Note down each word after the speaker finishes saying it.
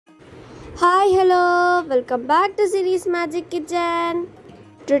Hi, hello, welcome back to series Magic Kitchen.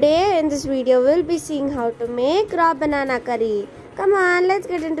 Today in this video we'll be seeing how to make raw banana curry. Come on, let's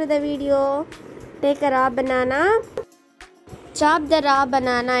get into the video. Take a raw banana, chop the raw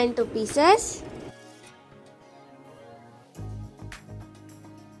banana into pieces.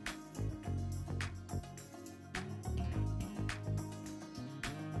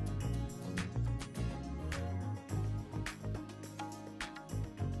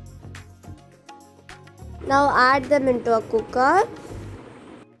 Now add them into a cooker.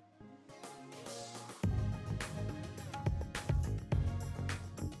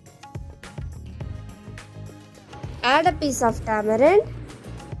 Add a piece of tamarind.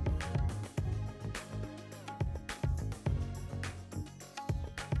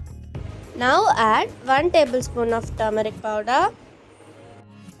 Now add 1 tablespoon of turmeric powder.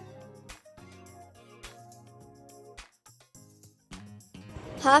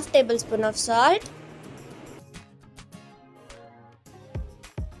 Half tablespoon of salt.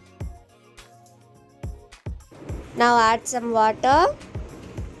 Now add some water.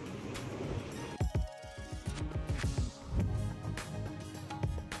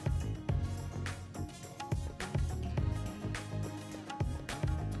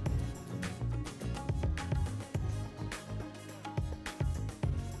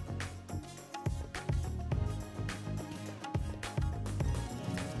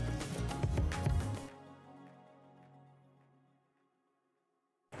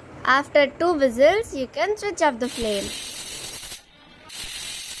 After 2 whistles, you can switch off the flame.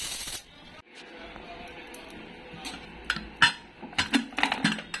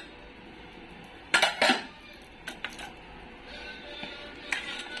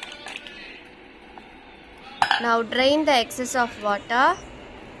 Now drain the excess of water.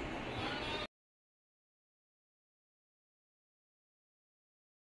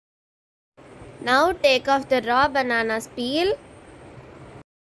 Now take off the raw banana's peel.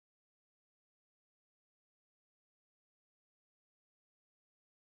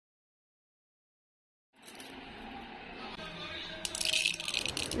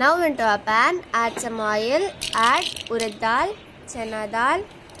 Now into a pan, add some oil, add urad dal, chana dal,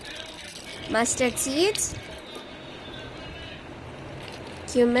 mustard seeds,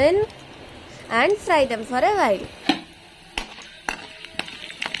 cumin and fry them for a while.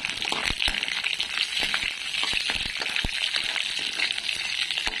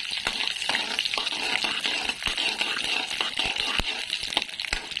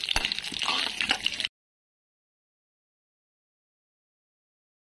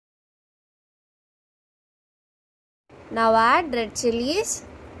 Now add red chillies,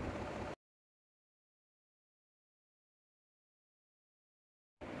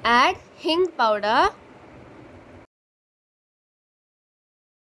 add hing powder,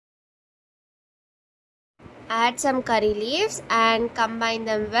 add some curry leaves and combine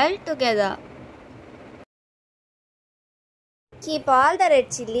them well together. Keep all the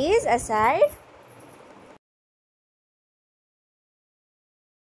red chillies aside.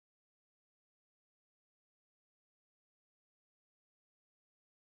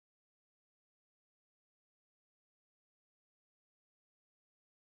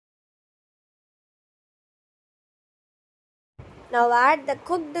 Now add the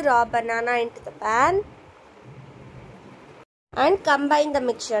cooked raw banana into the pan and combine the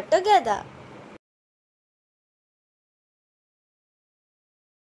mixture together.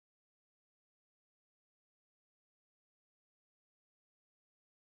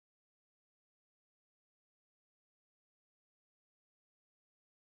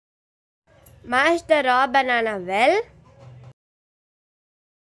 Mash the raw banana well.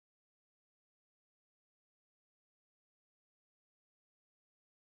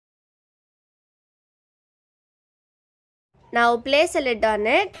 Now place a lid on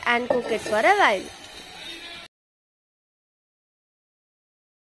it and cook it for a while.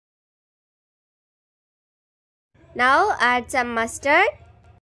 Now add some mustard,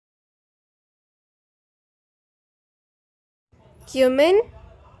 cumin,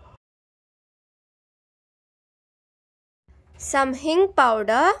 some hing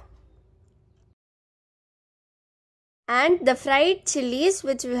powder and the fried chilies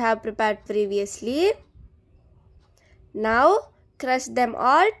which we have prepared previously. Now crush them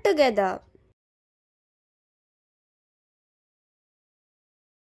all together.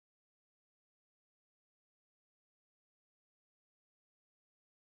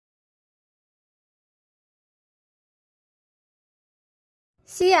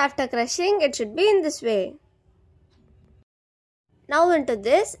 See, after crushing, it should be in this way. Now into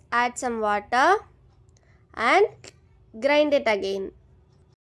this, add some water and grind it again.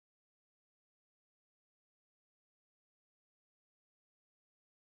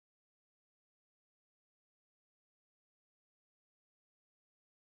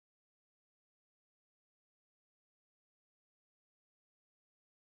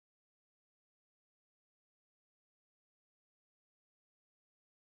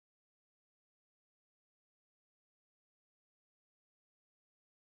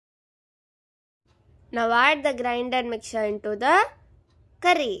 Now add the grinded mixture into the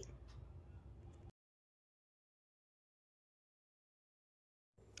curry.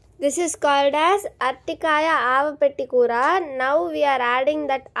 This is called as Aratikaya Avvapettina Kura. Now we are adding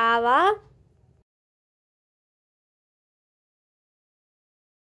that ava.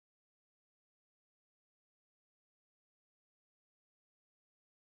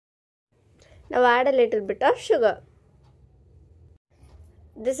 Now add a little bit of sugar.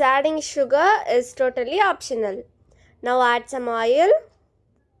 This adding sugar is totally optional. Now add some oil.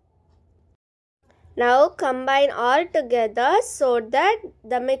 Now combine all together so that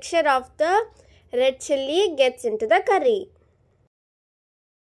the mixture of the red chilli gets into the curry.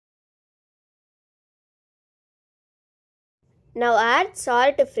 Now add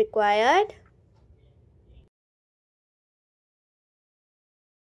salt if required.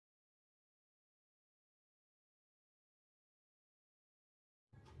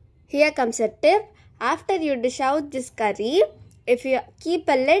 Here comes a tip. After you dish out this curry, if you keep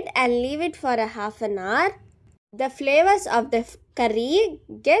a lid and leave it for a half an hour, the flavors of the curry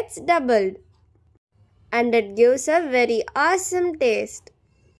gets doubled and it gives a very awesome taste.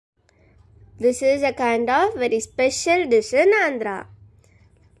 This is a kind of very special dish in Andhra.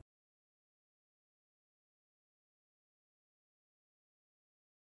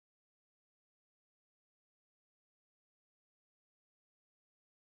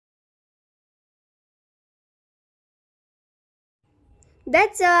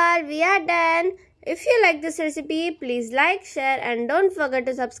 That's all, we are done. If you like this recipe, please like, share and don't forget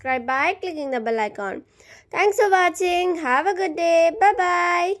to subscribe by clicking the bell icon. Thanks for watching. Have a good day. Bye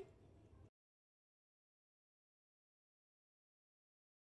bye.